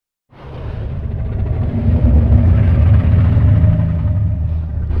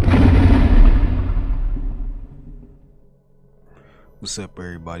What's up,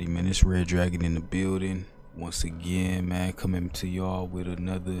 everybody, man? It's Red Dragon in the building. Once again, man, coming to y'all with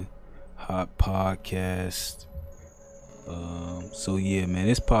another hot podcast. So yeah, man,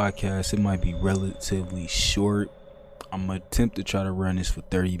 this podcast, it might be relatively short. I'm gonna attempt to try to run this for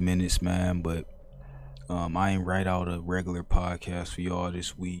 30 minutes, man, but I ain't write out a regular podcast for y'all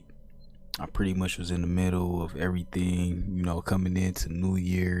this week. I pretty much was in the middle of everything, coming into New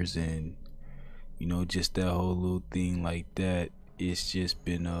Year's and just that whole little thing like that. It's just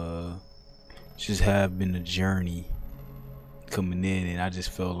been been a journey coming in, and I just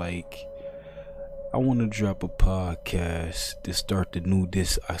felt like I want to drop a podcast to start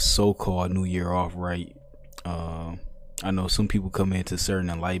this so-called new year off right. I know some people come into certain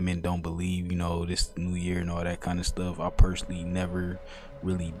enlightenment, don't believe this new year and all that kind of stuff. I personally never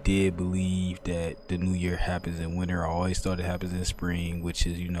really did believe that the new year happens in winter. I always thought it happens in spring, which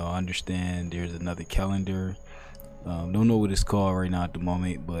is I understand there's another calendar. Don't know what it's called right now at the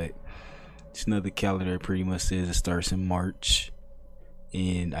moment, but it's another calendar that pretty much says it starts in March.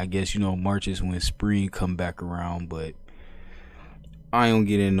 And I guess March is when spring come back around, but I don't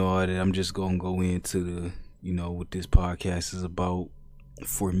get into all that. I'm just gonna go into the what this podcast is about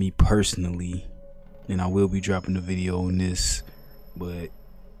for me personally, and I will be dropping a video on this. But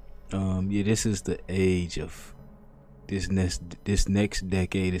this is the age of this next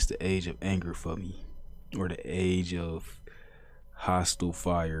decade is the age of anger for me, or the age of hostile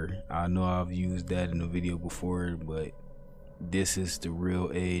fire. I know I've used that in a video before, but this is the real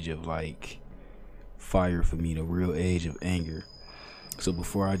age of fire for me, the real age of anger. So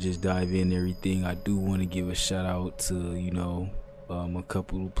before I just dive in everything, I do want to give a shout out to a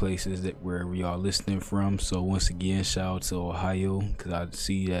couple of places that wherever y'all listening from. So once again, shout out to Ohio, because I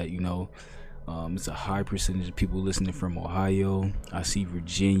see that it's a high percentage of people listening from Ohio. I see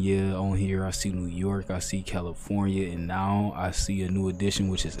Virginia on here. I see New York. I see California, and now I see a new addition,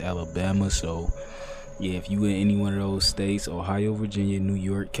 which is Alabama. So yeah, if you in any one of those states, Ohio, Virginia, New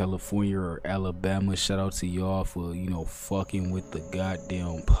York, California, or Alabama, shout out to y'all for fucking with the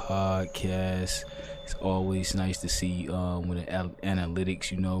goddamn podcast. It's always nice to see when the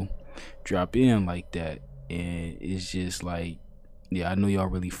analytics drop in like that, and it's just yeah, I know y'all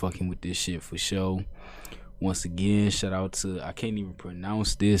really fucking with this shit for sure. Once again, shout out to, I can't even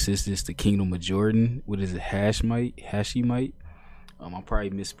pronounce this. It's just the Kingdom of Jordan. What is it? Hashemite. I'm probably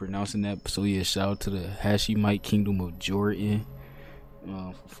mispronouncing that. So yeah, shout out to the Hashemite Kingdom of Jordan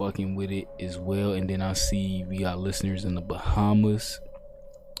for fucking with it as well. And then I see we got listeners in the Bahamas.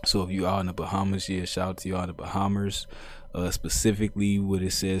 So if you are in the Bahamas, yeah, shout out to y'all in the Bahamas. Specifically, what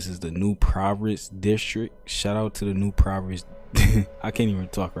it says is the New Providence District. Shout out to the New Providence. I can't even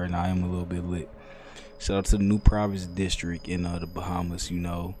talk right now. I am a little bit lit. Shout out to the New Providence District in the Bahamas.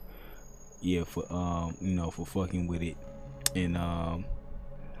 Yeah, for fucking with it. And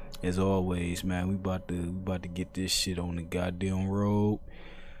as always, man, we about to get this shit on the goddamn road.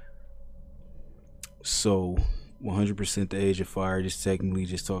 So 100% the age of fire, just technically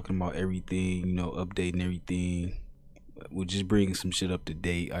just talking about everything, updating everything. We're just bringing some shit up to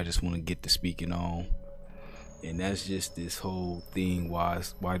date. I just want to get to speaking on, and that's just this whole thing. Why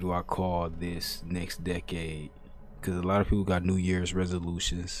do I call this next decade? Because a lot of people got New Year's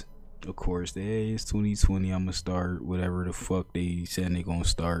resolutions. Of course, it's 2020. I'm gonna start whatever the fuck they said they gonna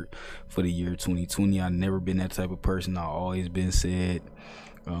start for the year 2020. I've never been that type of person. I've always been said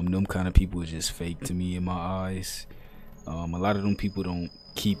them kind of people is just fake to me in my eyes. A lot of them people don't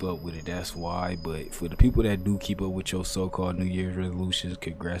keep up with it, that's why. But for the people that do keep up with your so-called New Year's resolutions,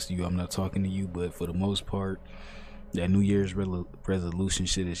 congrats to you. I'm not talking to you, but for the most part, that New Year's resolution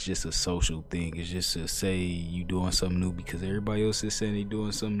shit is just a social thing. It's just to say you doing something new because everybody else is saying they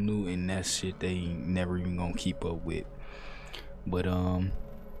doing something new, and that shit they ain't never even gonna keep up with. But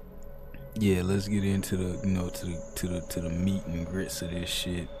yeah, let's get into the to the meat and grits of this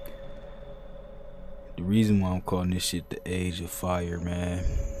shit. The reason why I'm calling this shit the age of fire, man,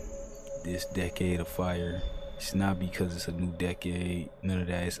 this decade of fire, it's not because it's a new decade. None of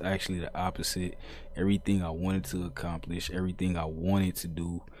that. It's actually the opposite. Everything I wanted to accomplish, everything I wanted to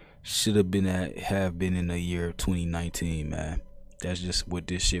do, should have been in the year of 2019, man. That's just what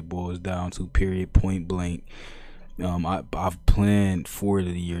this shit boils down to. Period. Point blank. I've planned for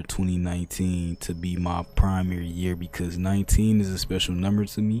the year 2019 to be my primary year because 19 is a special number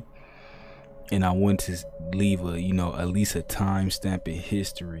to me, and I want to leave at least a timestamp in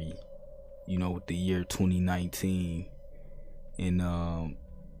history, with the year 2019, and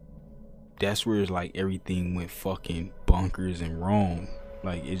that's where it's everything went fucking bonkers and wrong.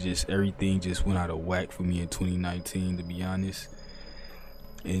 Everything just went out of whack for me in 2019, to be honest.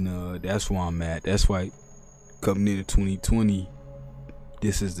 And that's why I'm at. That's why coming into 2020,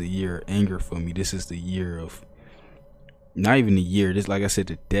 this is the year of anger for me. This is the year of, not even a year, this, like I said,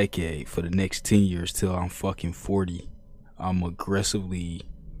 the decade. For the next 10 years till I'm fucking 40, I'm aggressively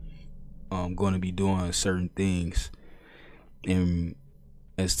going to be doing certain things. And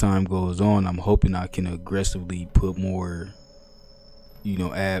as time goes on, I'm hoping I can aggressively put more,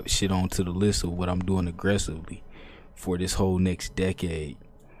 add shit onto the list of what I'm doing aggressively for this whole next decade.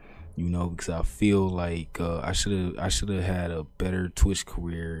 Because I feel like I should have had a better Twitch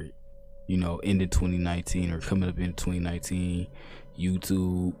career, ending 2019 or coming up in 2019.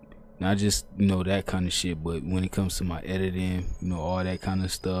 YouTube, not just that kind of shit, but when it comes to my editing, all that kind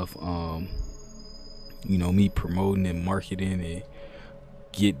of stuff, me promoting and marketing, and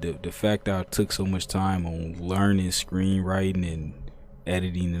get the fact that I took so much time on learning screenwriting and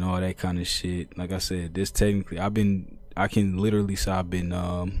editing and all that kind of shit. Like I said, this technically I can literally say I've been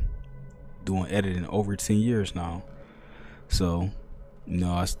doing editing over 10 years now. So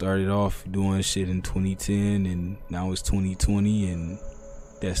I started off doing shit in 2010 and now it's 2020, and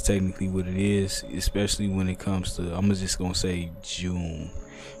that's technically what it is, especially when it comes to, I'm just gonna say June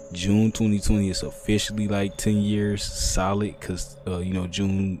 2020 is officially like 10 years solid, because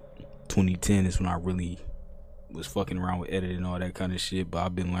June 2010 is when I really was fucking around with editing and all that kind of shit. But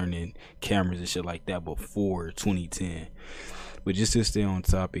I've been learning cameras and shit like that before 2010. But just to stay on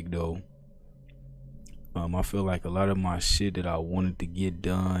topic though, I feel like a lot of my shit that I wanted to get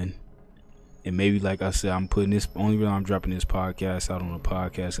done, and maybe like I said, I'm putting this, only reason I'm dropping this podcast out on the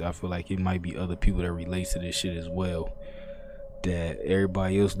podcast, I feel like it might be other people that relate to this shit as well, that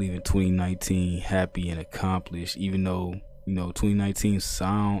everybody else leaving 2019 happy and accomplished, even though 2019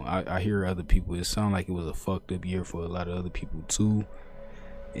 sound, I hear other people, it sound like it was a fucked up year for a lot of other people too,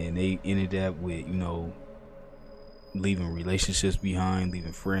 and they ended up with leaving relationships behind,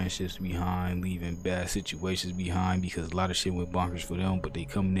 leaving friendships behind, leaving bad situations behind, because a lot of shit went bonkers for them. But they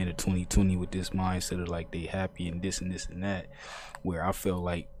coming into 2020 with this mindset of like they happy and this and this and that, where I felt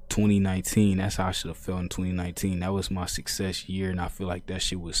like 2019, that's how I should have felt in 2019. That was my success year, and I feel like that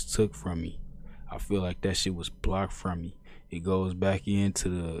shit was took from me. I feel like that shit was blocked from me. It goes back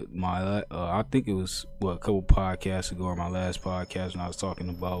into my I think it was a couple podcasts ago, or my last podcast, when I was talking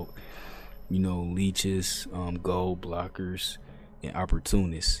about leeches, gold blockers, and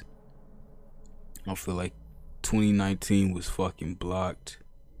opportunists. I feel like 2019 was fucking blocked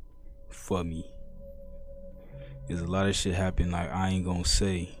for me. There's a lot of shit happened, like I ain't gonna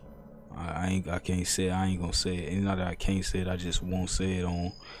say. I can't say it. I ain't gonna say it. And not that I can't say it, I just won't say it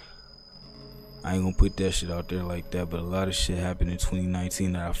on. I ain't gonna put that shit out there like that. But a lot of shit happened in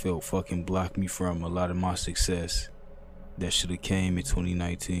 2019 that I felt fucking blocked me from a lot of my success that should have came in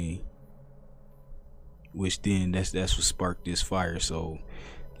 2019. Which then that's what sparked this fire. So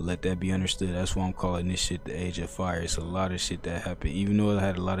let that be understood. That's why I'm calling this shit the age of fire. It's a lot of shit that happened. Even though I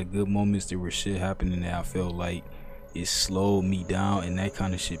had a lot of good moments, there was shit happening that I felt like it slowed me down, and that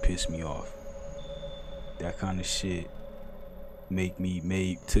kind of shit pissed me off. That kind of shit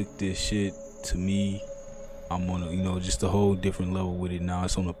took this shit to me. I'm on a, just a whole different level with it now.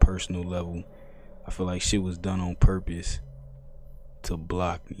 It's on a personal level. I feel like shit was done on purpose to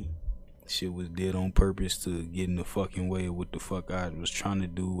block me. Shit was did on purpose to get in the fucking way of what the fuck I was trying to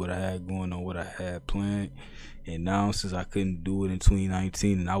do, what I had going on, what I had planned. And now, since I couldn't do it in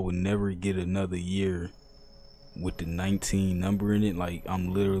 2019, and I would never get another year with the 19 number in it, like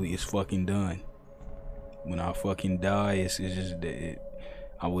it's fucking done. When I fucking die, it's just that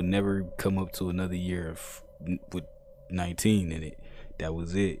I would never come up to another year with 19 in it. That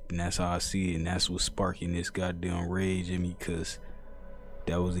was it, and that's how I see it, and that's what's sparking this goddamn rage in me, cause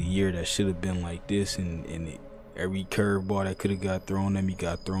that was a year that should have been like this, and every curveball that could have got thrown at me,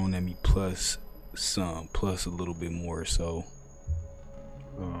 plus a little bit more. So,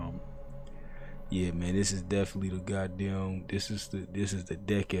 yeah, man, this is definitely this is the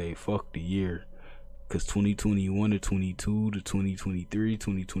decade. Fuck the year, cause 2021 to 22 to 2023,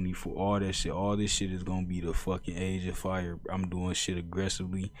 2024, all this shit is gonna be the fucking age of fire. I'm doing shit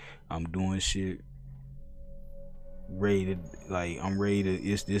aggressively. I'm doing shit I'm ready to,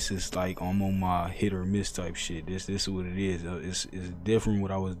 this is like I'm on my hit or miss type shit. This is what it is. It's different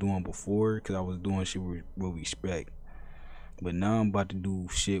what I was doing before, because I was doing shit with respect, but now I'm about to do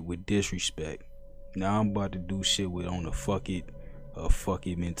shit with disrespect. Now I'm about to do shit with on a fuck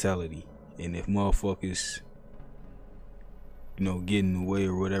it mentality. And if motherfuckers get in the way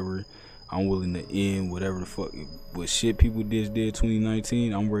or whatever, I'm willing to end whatever the fuck what shit people did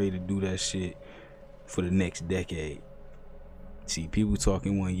 2019. I'm ready to do that shit for the next decade. See, people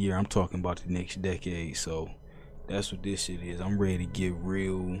talking 1 year, I'm talking about the next decade. So that's what this shit is. I'm ready to get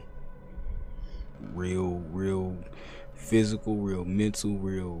real physical, real mental,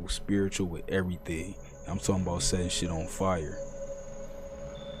 real spiritual, with everything. I'm talking about setting shit on fire.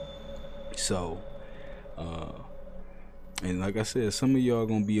 So, and like I said, some of y'all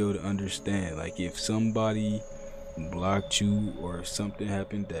gonna be able to understand. Like, if somebody blocked you, or if something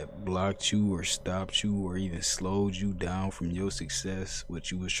happened that blocked you or stopped you or even slowed you down from your success, what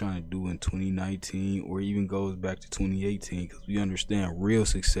you was trying to do in 2019, or even goes back to 2018, because we understand real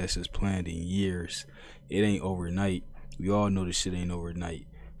success is planned in years. It ain't overnight. We all know this shit ain't overnight,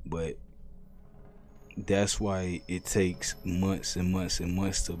 but that's why it takes months and months and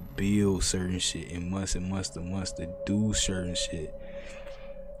months to build certain shit, and months to do certain shit.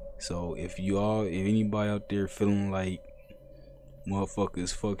 So if anybody out there feeling like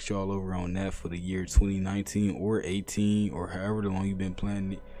motherfuckers fucked y'all over on that for the year 2019 or 18 or however long you've been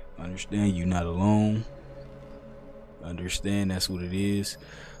planning it, understand you not alone. Understand that's what it is.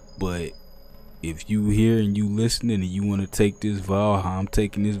 But if you here and you listening and you want to take this vow, how I'm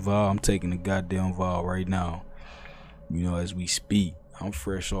taking this vow, I'm taking the goddamn vow right now. You know, as we speak, I'm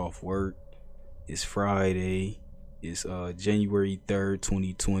fresh off work. It's Friday. It's January 3rd,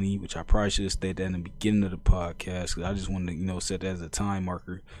 2020, which I probably should have stated that in the beginning of the podcast, because I just wanted to, set that as a time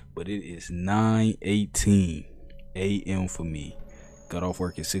marker. But it is 9:18 a.m. for me. Got off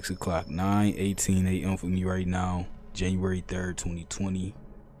work at 6 o'clock. 9:18 a.m. for me right now, January 3rd, 2020.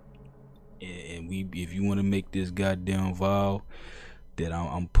 And if you want to make this goddamn vow that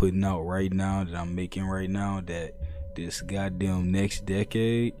I'm putting out right now, that I'm making right now, that this goddamn next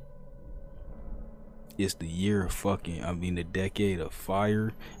decade, it's the year of the decade of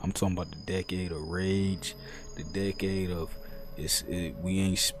fire. I'm talking about the decade of rage, the decade of we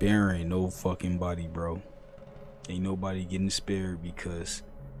ain't sparing no fucking body, bro. Ain't nobody getting spared, because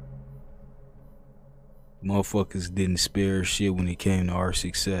motherfuckers didn't spare shit when it came to our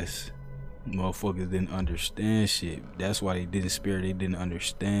success. Motherfuckers didn't understand shit. That's why they didn't spare. They didn't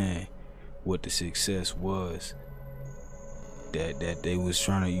understand what the success was that they was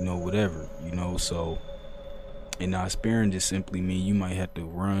trying to, whatever, so. And not sparing just simply mean you might have to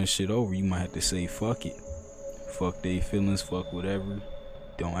run shit over. You might have to say fuck it, fuck they feelings, fuck whatever.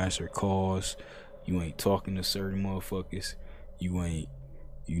 Don't answer calls. You ain't talking to certain motherfuckers. You ain't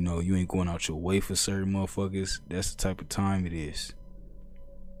going out your way for certain motherfuckers. That's the type of time it is.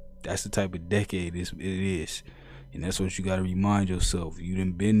 That's the type of decade it is. And that's what you gotta remind yourself. You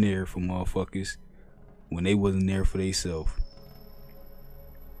done been there for motherfuckers when they wasn't there for theyself.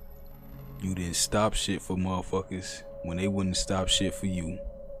 You didn't stop shit for motherfuckers when they wouldn't stop shit for you.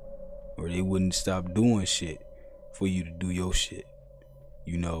 Or they wouldn't stop doing shit for you to do your shit.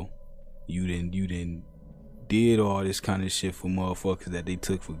 You didn't did all this kind of shit for motherfuckers that they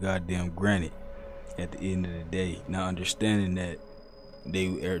took for goddamn granted at the end of the day. Not understanding that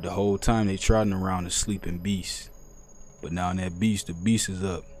the whole time they trotting around a sleeping beast. But now in that beast, the beast is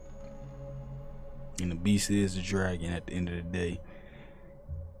up. And the beast is the dragon at the end of the day.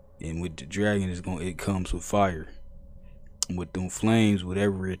 And with the dragon, it comes with fire. And with them flames,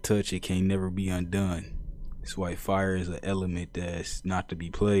 whatever it touch, it can't never be undone. That's why fire is an element that's not to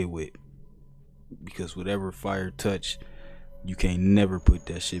be played with. Because whatever fire touch, you can't never put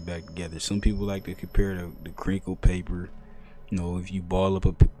that shit back together. Some people like to compare the crinkled paper. If you ball up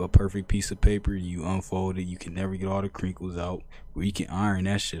a perfect piece of paper, you unfold it, you can never get all the crinkles out. Or you can iron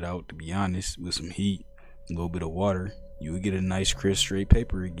that shit out, to be honest, with some heat, a little bit of water. You would get a nice crisp straight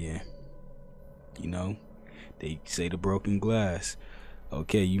paper again. They say the broken glass.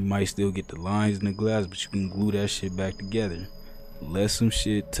 Okay, you might still get the lines in the glass, but you can glue that shit back together. Let some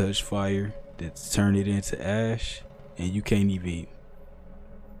shit touch fire, that's turn it into ash, and you can't even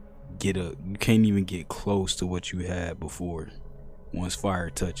get close to what you had before once fire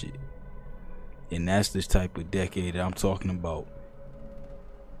touch it. And that's this type of decade that I'm talking about.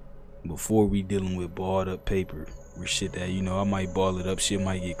 Before we dealing with balled up paper, or shit that, I might ball it up, shit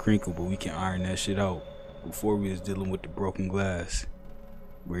might get crinkled, but we can iron that shit out. Before we was dealing with the broken glass,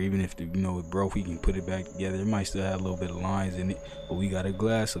 where even if it broke, we can put it back together. It might still have a little bit of lines in it, but we got a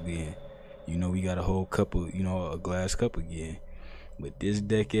glass again. We got a whole cup of, a glass cup again. But this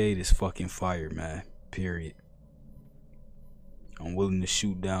decade is fucking fire, man. Period. I'm willing to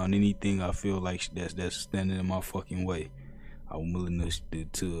shoot down anything I feel like that's standing in my fucking way. I'm willing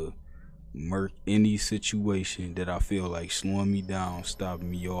to murk any situation that I feel like slowing me down,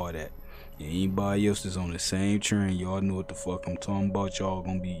 stopping me, all that. And anybody else is on the same train, y'all know what the fuck I'm talking about. Y'all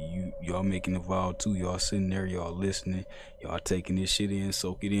gonna be y'all making a vow too. Y'all sitting there, y'all listening, y'all taking this shit in,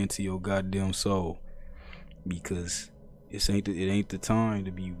 soak it into your goddamn soul. Because it ain't the time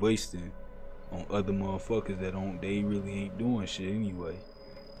to be wasting on other motherfuckers they really ain't doing shit anyway.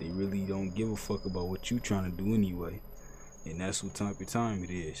 They really don't give a fuck about what you trying to do anyway. And that's what type of time it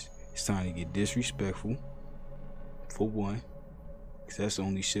is. It's time to get disrespectful, for one, because that's the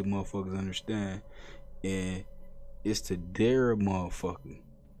only shit motherfuckers understand. And it's to dare a motherfucker.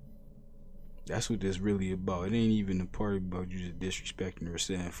 That's what this really about. It ain't even the part about you just disrespecting or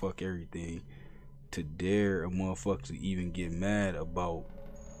saying fuck everything. To dare a motherfucker to even get mad about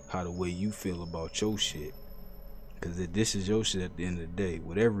how the way you feel about your shit. Because this is your shit at the end of the day.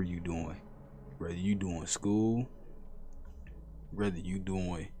 Whatever you doing. Whether you doing school, whether you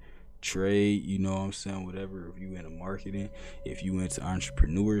doing trade, you know what I'm saying, whatever, if you into marketing, if you into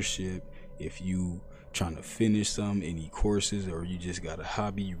entrepreneurship, if you trying to finish any courses, or you just got a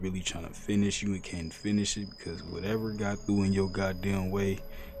hobby you really trying to finish, you can't finish it because whatever got through in your goddamn way,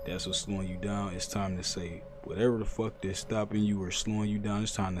 that's what's slowing you down. It's time to say whatever the fuck that's stopping you or slowing you down,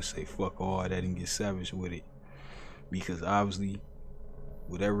 it's time to say fuck all that and get savage with it. Because obviously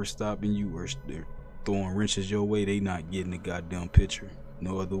whatever's stopping you or throwing wrenches your way, they not getting the goddamn picture.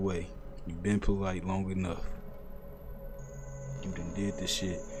 No other way. You've been polite long enough. You done did this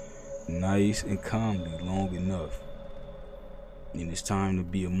shit nice and calmly long enough. And it's time to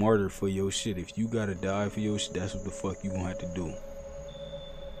be a martyr for your shit. If you gotta die for your shit, that's what the fuck you gonna have to do.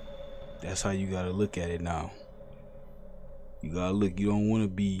 That's how you gotta look at it now. You gotta look, you don't wanna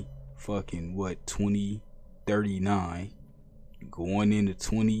be fucking 2039 going into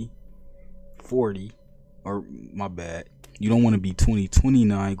 2040, or my bad, you don't want to be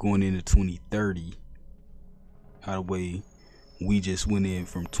 2029 going into 2030. How the way we just went in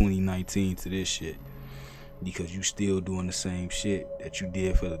from 2019 to this shit, because you still doing the same shit that you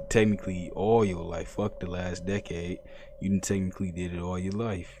did for technically all your life. Fuck the last decade, you done technically did it all your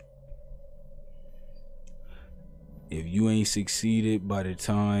life. If you ain't succeeded by the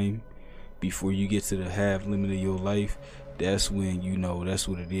time before you get to the half limit of your life, that's when you know that's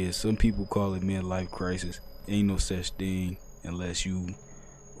what it is. Some people call it midlife crisis. Ain't no such thing unless you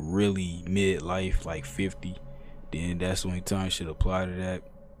really midlife, like 50. Then that's the only time should apply to that.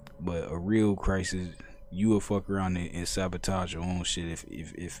 But a real crisis, you will fuck around and sabotage your own shit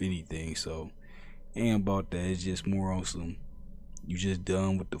if anything. So ain't about that. It's just more on some, you just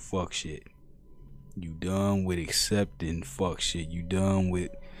done with the fuck shit. You done with accepting fuck shit. You done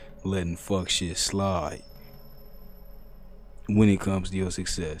with letting fuck shit slide when it comes to your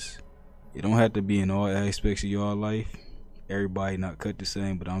success. It don't have to be in all aspects of your life. Everybody not cut the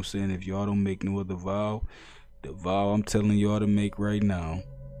same, but I'm saying if y'all don't make no other vow, the vow I'm telling y'all to make right now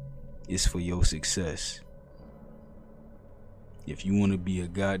is for your success. If you want to be a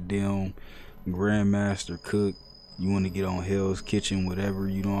goddamn grandmaster cook, you want to get on Hell's Kitchen, whatever,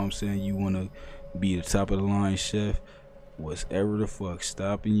 you know what I'm saying, you want to be the top of the line chef, whatever the fuck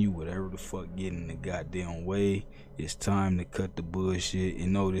stopping you, whatever the fuck getting in the goddamn way, it's time to cut the bullshit.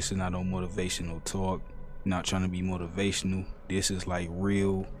 And no, this is not no motivational talk. Not trying to be motivational. This is like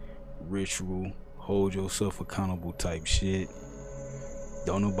real ritual, hold yourself accountable type shit.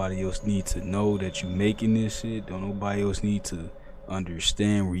 Don't nobody else need to know that you making this shit. Don't nobody else need to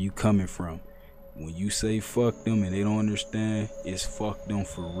understand where you coming from. When you say fuck them and they don't understand, it's fuck them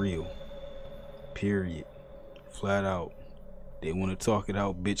for real. Period. Flat out. They want to talk it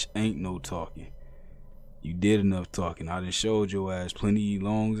out, bitch, ain't no talking. You did enough talking. I done showed your ass plenty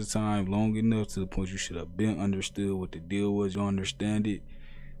long enough to the point you should have been understood what the deal was. You understand it?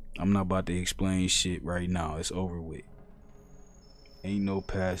 I'm not about to explain shit right now. It's over with. Ain't no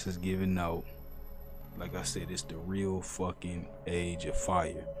passes given out. Like I said, it's the real fucking age of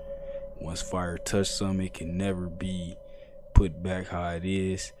fire. Once fire touch something, it can never be put back how it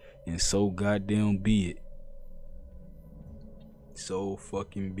is. And so goddamn be it. So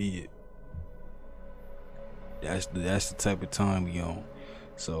fucking be it. That's the type of time we on.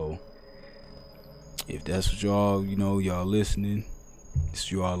 So if that's what y'all, y'all listening,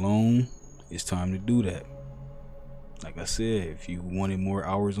 it's y'all on, it's time to do that. Like I said, if you wanted more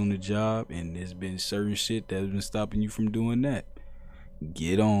hours on the job and there's been certain shit that's been stopping you from doing that,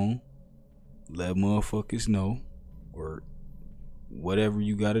 get on, let motherfuckers know, or whatever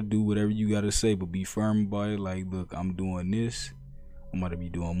you gotta do, whatever you gotta say, but be firm about it. Like, look, I'm doing this, I'm about to be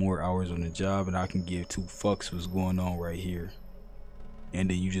doing more hours on the job, and I can give two fucks what's going on right here. And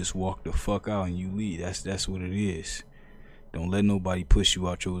then you just walk the fuck out and you leave. That's what it is. Don't let nobody push you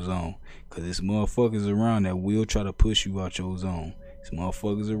out your zone, cause there's motherfuckers around that will try to push you out your zone. There's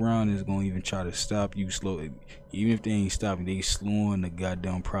motherfuckers around that's gonna even try to stop you slow. Even if they ain't stopping, they slowing the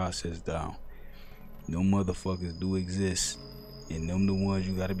goddamn process down. No motherfuckers do exist, and them the ones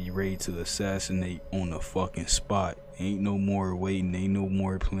you gotta be ready to assassinate on the fucking spot. Ain't no more waiting, ain't no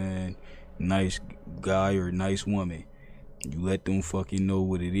more playing nice guy or nice woman. You let them fucking know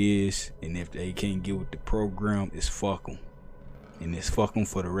what it is, and if they can't get with the program, it's fuck them. And it's fuck them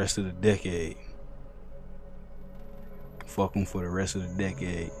for the rest of the decade. Fuck them for the rest of the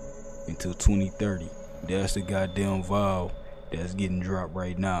decade until 2030. That's the goddamn vow that's getting dropped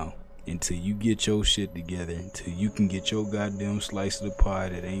right now. Until you get your shit together, until you can get your goddamn slice of the pie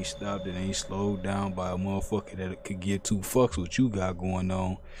that ain't stopped, that ain't slowed down by a motherfucker that could give two fucks what you got going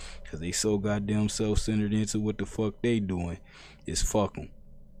on, cause they so goddamn self-centered into what the fuck they doing. It's fuck them.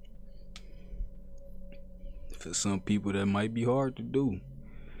 For some people that might be hard to do.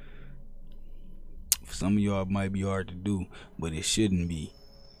 For some of y'all it might be hard to do, but it shouldn't be.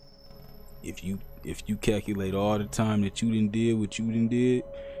 If you calculate all the time that you done did what you done did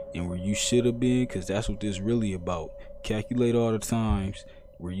and where you should have been, because that's what this really about. Calculate all the times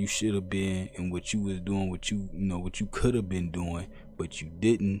where you should have been and what you was doing, what you could have been doing, but you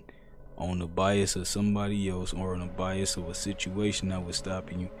didn't, on the bias of somebody else or on the bias of a situation that was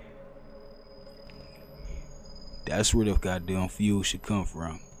stopping you. That's where the goddamn fuel should come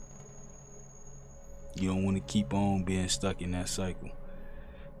from. You don't want to keep on being stuck in that cycle.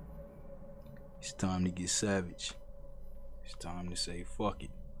 It's time to get savage. It's time to say fuck it.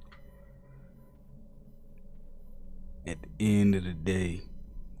 At the end of the day,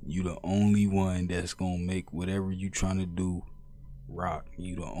 you the only one that's gonna make whatever you trying to do rock.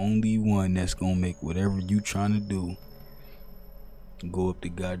 You the only one that's gonna make whatever you trying to do go up the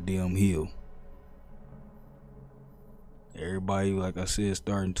goddamn hill. Everybody, like I said,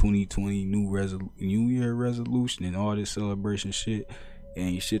 starting 2020, New Year resolution and all this celebration shit,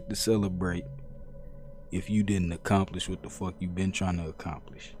 ain't shit to celebrate if you didn't accomplish what the fuck you been trying to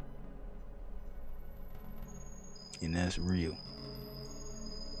accomplish. And that's real.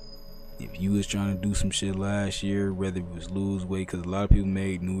 If you was trying to do some shit last year, whether it was lose weight, because a lot of people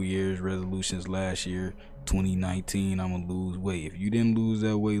made New Year's resolutions last year, 2019, I'm gonna lose weight. If you didn't lose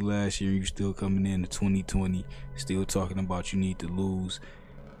that weight last year, you still coming into 2020, still talking about you need to lose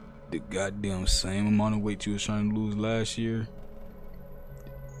the goddamn same amount of weight you was trying to lose last year,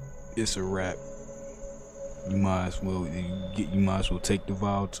 it's a wrap. You might as well take the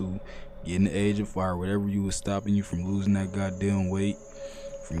vow to get in the age of fire. Whatever you was stopping you from losing that goddamn weight,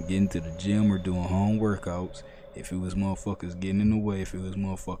 from getting to the gym or doing home workouts, if it was motherfuckers getting in the way, if it was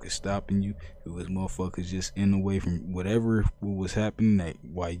motherfuckers stopping you, if it was motherfuckers just in the way from whatever was happening, that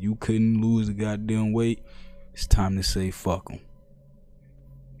why you couldn't lose the goddamn weight, it's time to say fuck them.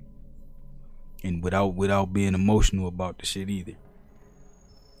 And without being emotional about the shit either.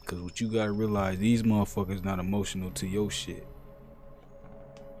 Cause what you gotta realize, these motherfuckers not emotional to your shit.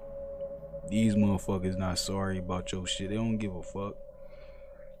 These motherfuckers not sorry about your shit. They don't give a fuck.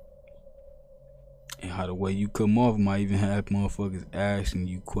 And how the way you come off might even have motherfuckers asking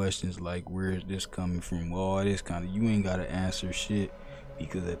you questions like, where is this coming from? All this kind of, you ain't gotta answer shit.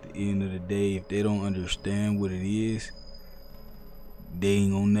 Because at the end of the day, if they don't understand what it is, they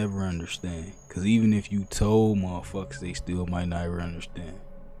ain't gonna never understand. Cause even if you told motherfuckers, they still might not ever understand.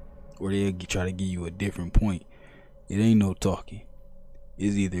 Or they'll try to give you a different point. It ain't no talking.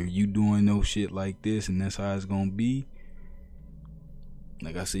 It's either you doing no shit like this and that's how it's gonna be.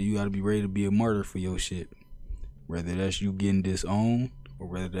 Like I said, you gotta be ready to be a martyr for your shit. Whether that's you getting disowned or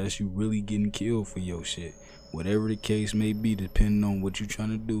whether that's you really getting killed for your shit. Whatever the case may be, depending on what you trying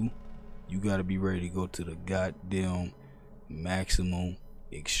to do, you gotta be ready to go to the goddamn maximum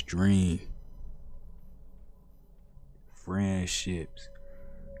extreme. Friendships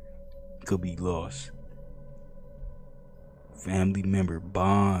could be lost. Family member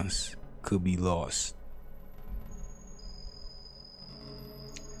bonds could be lost.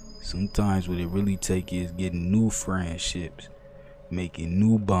 Sometimes what it really take is getting new friendships, making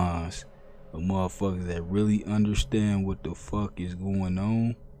new bonds of motherfuckers that really understand what the fuck is going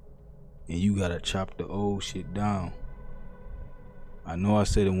on, and you gotta chop the old shit down. I know I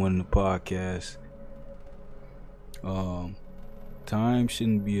said in one of the podcasts, time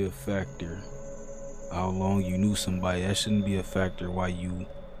shouldn't be a factor. How long you knew somebody, that shouldn't be a factor why you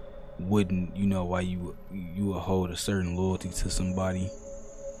wouldn't, why you would hold a certain loyalty to somebody.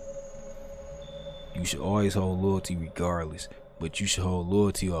 You should always hold loyalty regardless, but you should hold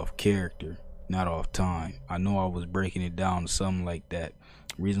loyalty off character, not off time. I know I was breaking it down to something like that.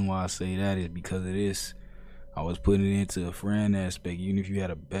 The reason why I say that is because of this. I was putting it into a friend aspect. Even if you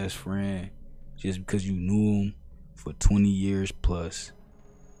had a best friend, just because you knew him for 20 years plus,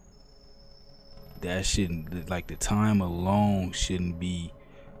 that shouldn't, like, the time alone shouldn't be,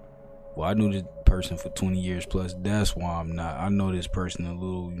 well, I knew this person for 20 years plus, that's why I'm not. I know this person a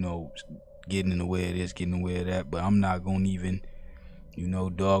little, getting in the way of this, getting in the way of that, but I'm not gonna even,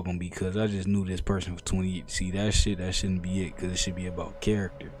 dog them because I just knew this person for 20 years. See, that shouldn't be it, because it should be about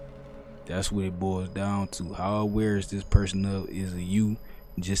character. That's what it boils down to. How aware is this person of you,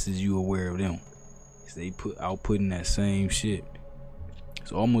 just as you aware of them? They outputting that same shit.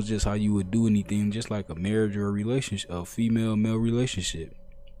 It's almost just how you would do anything, just like a marriage or a relationship, a female-male relationship.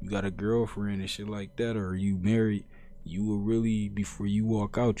 You got a girlfriend and shit like that, or you married, you will really, before you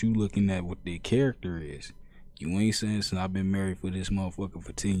walk out, you looking at what their character is. You ain't saying, since I've been married for this motherfucker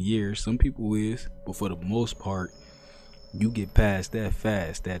for 10 years. Some people is, but for the most part, you get past that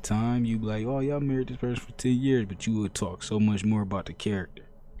fast. That time, you be like, oh, y'all married this person for 10 years, but you would talk so much more about the character.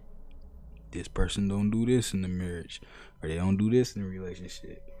 This person don't do this in the marriage, or they don't do this in the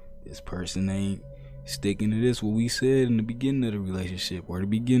relationship. This person ain't sticking to this, what we said in the beginning of the relationship or the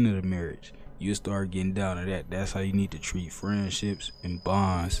beginning of the marriage. You start getting down to that. That's how you need to treat friendships and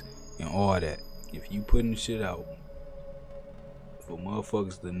bonds and all that. If you putting shit out for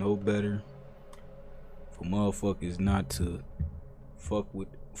motherfuckers to know better, for motherfuckers not to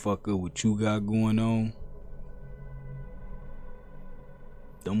fuck up what you got going on,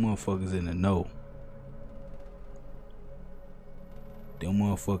 them motherfuckers in the know. Them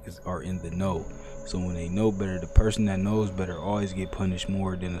motherfuckers are in the know. So when they know better, the person that knows better always get punished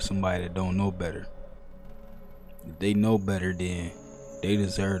more than somebody that don't know better. If they know better, then they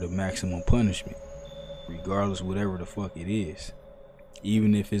deserve the maximum punishment, regardless whatever the fuck it is,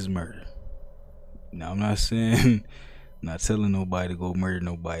 even if it's murder. Now I'm not saying, I'm not telling nobody to go murder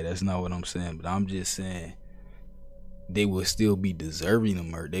nobody. That's not what I'm saying. But I'm just saying they would still be deserving of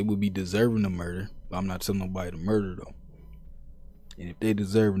murder. They would be deserving of murder. But I'm not telling nobody to murder though. And if they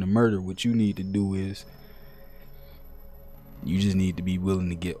deserve the murder, what you need to do is you just need to be willing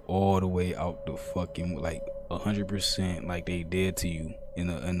to get all the way out the fucking, like 100%, like they did to you in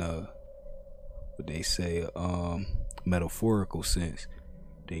a what they say, metaphorical sense.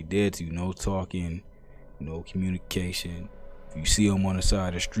 They dead to you. No talking, no communication. If you see them on the side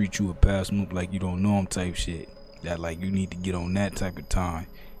of the street, you would pass them up like you don't know them type shit. That like you need to get on that type of time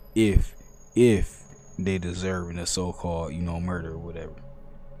if they deserving a so-called, murder or whatever.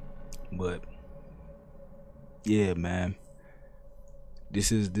 But yeah, man,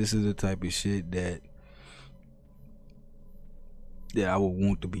 this is the type of shit that I would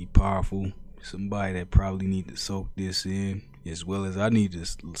want to be powerful. Somebody that probably need to soak this in as well as I need to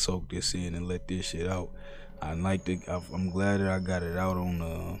soak this in and let this shit out. I'm glad that I got it out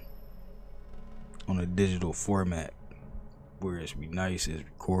on a digital format where it's be nice, it's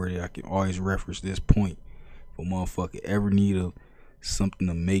recorded. I can always reference this point if a motherfucker ever need something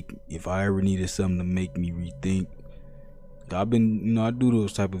to make, if I ever needed something to make me rethink. I do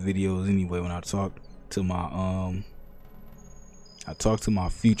those type of videos anyway when I talk to my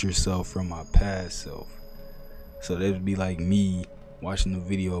future self from my past self. So that would be like me watching a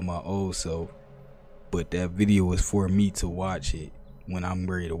video of my old self, but that video is for me to watch it when I'm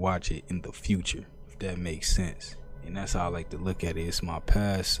ready to watch it in the future, if that makes sense. And that's how I like to look at it. It's my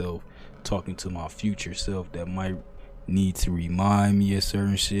past self talking to my future self that might need to remind me of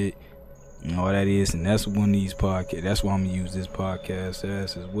certain shit and all that is. And that's one of these podcasts. That's why I'm gonna use this podcast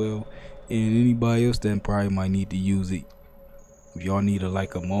as well. And anybody else that probably might need to use it. If y'all need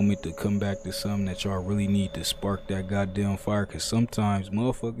a moment to come back to something that y'all really need to spark that goddamn fire, cause sometimes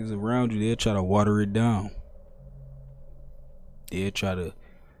motherfuckers around you, they'll try to water it down. They'll try to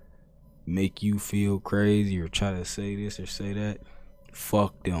make you feel crazy or try to say this or say that.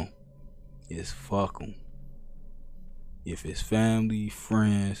 Fuck them. It's fuck them. If it's family,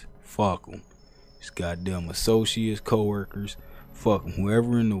 friends, fuck them. It's goddamn associates, co-workers, fuck them.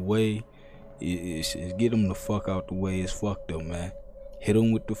 Whoever in the way, it's get them the fuck out the way. It's fuck them, man. Hit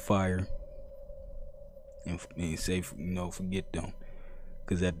them with the fire and say, forget them.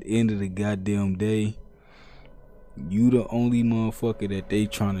 Cause at the end of the goddamn day, you the only motherfucker that they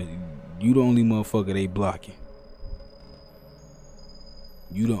you the only motherfucker they blocking.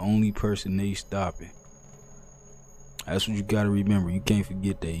 You the only person they stopping. That's what you gotta remember. You can't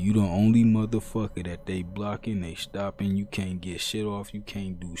forget that. You the only motherfucker that they blocking, they stopping. You can't get shit off. You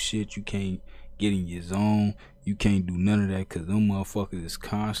can't do shit. You can't get in your zone. You can't do none of that because them motherfuckers is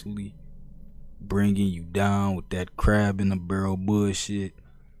constantly bringing you down with that crab in the barrel bullshit.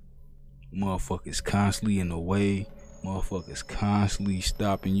 Motherfuckers constantly in the way. Motherfuckers constantly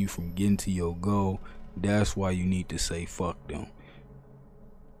stopping you from getting to your goal. That's why you need to say fuck them.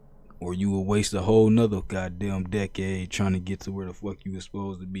 Or you will waste a whole nother goddamn decade trying to get to where the fuck you were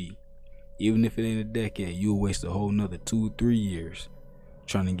supposed to be. Even if it ain't a decade, you'll waste a whole nother 2 or 3 years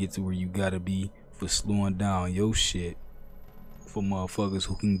trying to get to where you gotta be for slowing down your shit for motherfuckers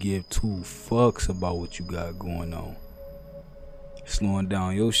who can give 2 fucks about what you got going on. Slowing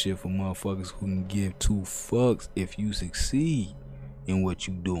down your shit for motherfuckers who can give 2 fucks if you succeed in what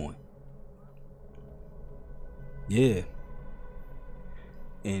you doing. Yeah.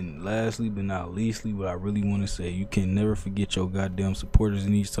 And lastly but not leastly, what I really want to say, you can never forget your goddamn supporters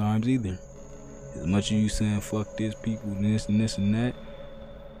in these times either. As much as you saying fuck this people and this and this and that,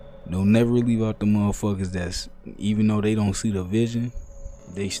 don't never leave out the motherfuckers that's, even though they don't see the vision,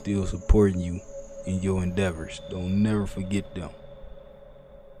 they still supporting you in your endeavors. Don't never forget them.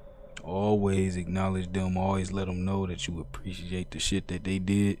 Always acknowledge them. Always let them know that you appreciate the shit that they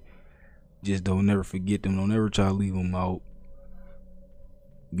did. Just don't never forget them. Don't ever try to leave them out.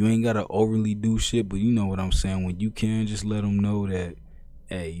 You ain't gotta overly do shit, but you know what I'm saying. When you can, just let them know that,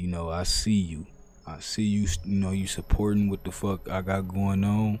 hey, you know, I see you. I see you, you know, you supporting what the fuck I got going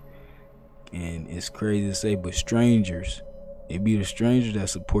on. And it's crazy to say, but strangers, it be the strangers that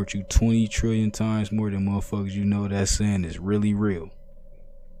support you 20 trillion times more than motherfuckers you know that saying is really real.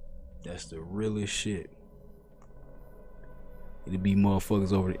 That's the realest shit. It'll be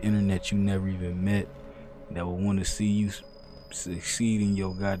motherfuckers over the internet you never even met that will want to see you succeed in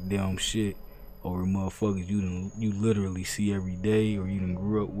your goddamn shit over motherfuckers you literally see every day, or you done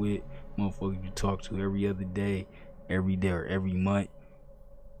grew up with, motherfuckers you talk to every other day, every day or every month.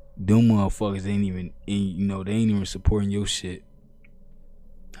 Them motherfuckers ain't even supporting your shit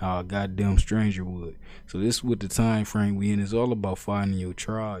how a goddamn stranger would. So this is what the time frame we in. It's all about finding your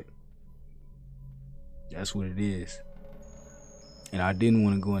tribe. That's what it is. And I didn't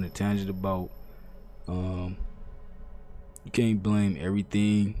want to go on a tangent about you can't blame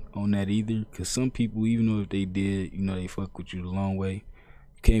everything on that either, because some people, even though if they did, you know, they fuck with you the long way,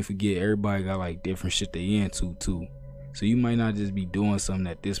 you can't forget everybody got like different shit they into too. So you might not just be doing something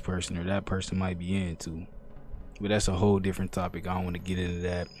that this person or that person might be into. But that's a whole different topic. I don't want to get into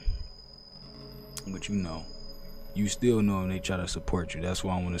that. But you know, you still know them, they try to support you. That's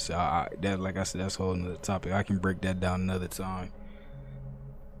why I want to say that, like I said, that's a whole nother topic. I can break that down another time.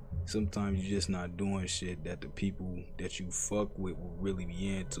 Sometimes you're just not doing shit that the people that you fuck with will really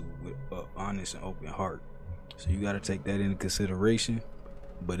be into with an honest and open heart. So you gotta take that into consideration.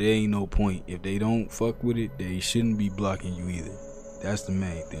 But there ain't no point. If they don't fuck with it, they shouldn't be blocking you either. That's the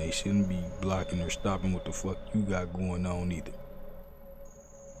main thing. They shouldn't be blocking or stopping what the fuck you got going on either.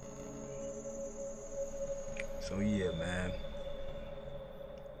 So yeah, man.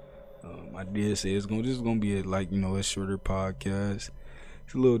 I did say this is gonna be a shorter podcast.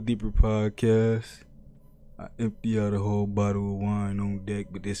 It's a little deeper podcast. I empty out a whole bottle of wine on deck,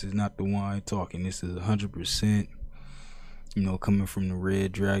 but this is not the wine talking. This is 100%, coming from the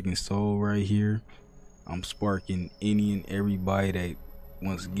Red Dragon Soul right here. I'm sparking any and everybody that,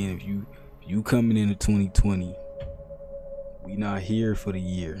 once again, if you coming into 2020, we not here for the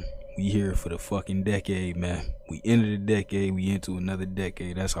year. We here for the fucking decade, man. We ended the decade, we into another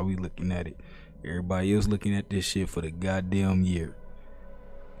decade. That's how we looking at it. Everybody else looking at this shit for the goddamn year.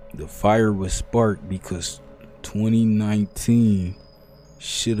 The fire was sparked because 2019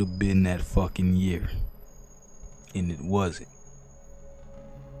 should have been that fucking year. And it wasn't.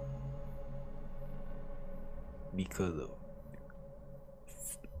 Because of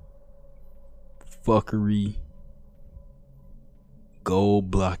fuckery,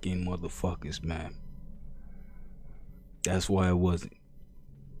 gold blocking motherfuckers, man. That's why it wasn't.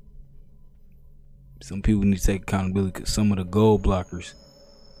 Some people need to take accountability, because some of the gold blockers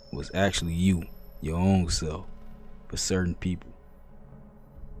was actually you, your own self, for certain people.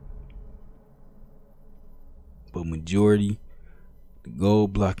 But majority, the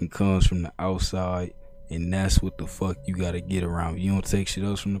gold blocking comes from the outside, and that's what the fuck you gotta get around. If you don't take shit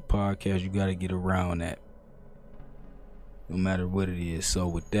else from the podcast, you gotta get around that. No matter what it is. So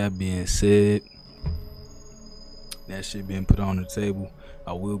with that being said, that shit been put on the table.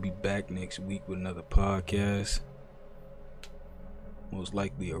 I will be back next week with another podcast. Most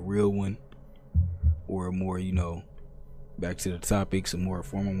likely a real one, or a more, back to the topics, a more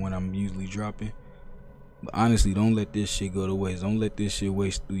formal one I'm usually dropping. But honestly, don't let this shit go to waste. Don't let this shit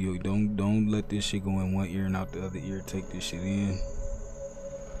waste through your. Don't let this shit go in one ear and out the other ear. Take this shit in.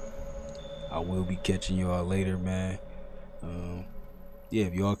 I will be catching y'all later, man. Yeah,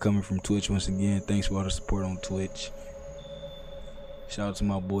 if y'all coming from Twitch, once again, thanks for all the support on Twitch. Shout out to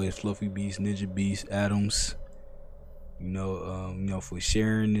my boys Fluffy Beast, Ninja Beast, Adams. For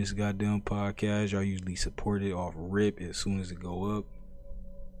sharing this goddamn podcast. Y'all usually support it off rip as soon as it go up.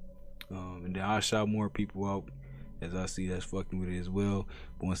 And then I'll shout more people out as I see that's fucking with it as well.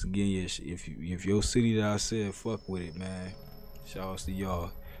 But once again, yeah, if your city that I said fuck with it, man, shout outs to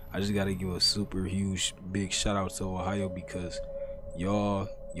y'all. I just gotta give a super huge big shout out to Ohio, because y'all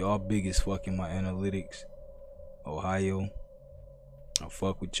big as fucking my analytics. Ohio, I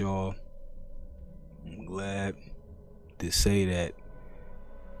fuck with y'all. I'm glad to say that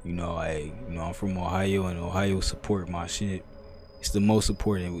I'm from Ohio, and Ohio support my shit. It's the most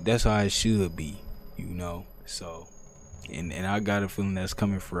supported. That's how it should be. So, and I got a feeling that's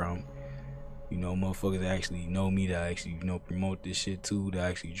coming from, motherfuckers that actually know me, that actually, promote this shit too, that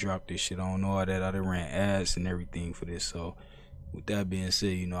actually drop this shit on all that. I done ran ads and everything for this. So, with that being said,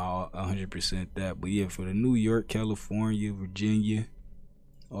 I 100% that. But yeah, for the New York, California, Virginia,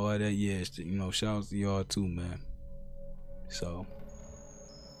 all that, yeah, shout out to y'all too, man. So,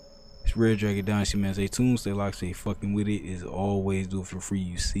 it's Red Dragon Dynasty, man. Stay tuned, stay locked, stay fucking with it. As always, do it for free.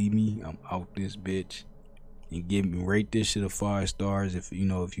 You see me, I'm out this bitch. And rate this shit a 5 stars if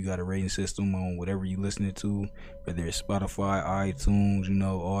you got a rating system on whatever you listening to, whether it's Spotify, iTunes,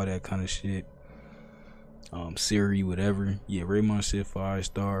 all that kind of shit. Siri, whatever. Yeah, rate my shit 5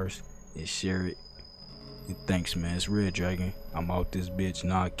 stars and share it. And thanks, man. It's Red Dragon. I'm out this bitch,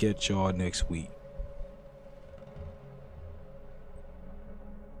 and I'll catch y'all next week.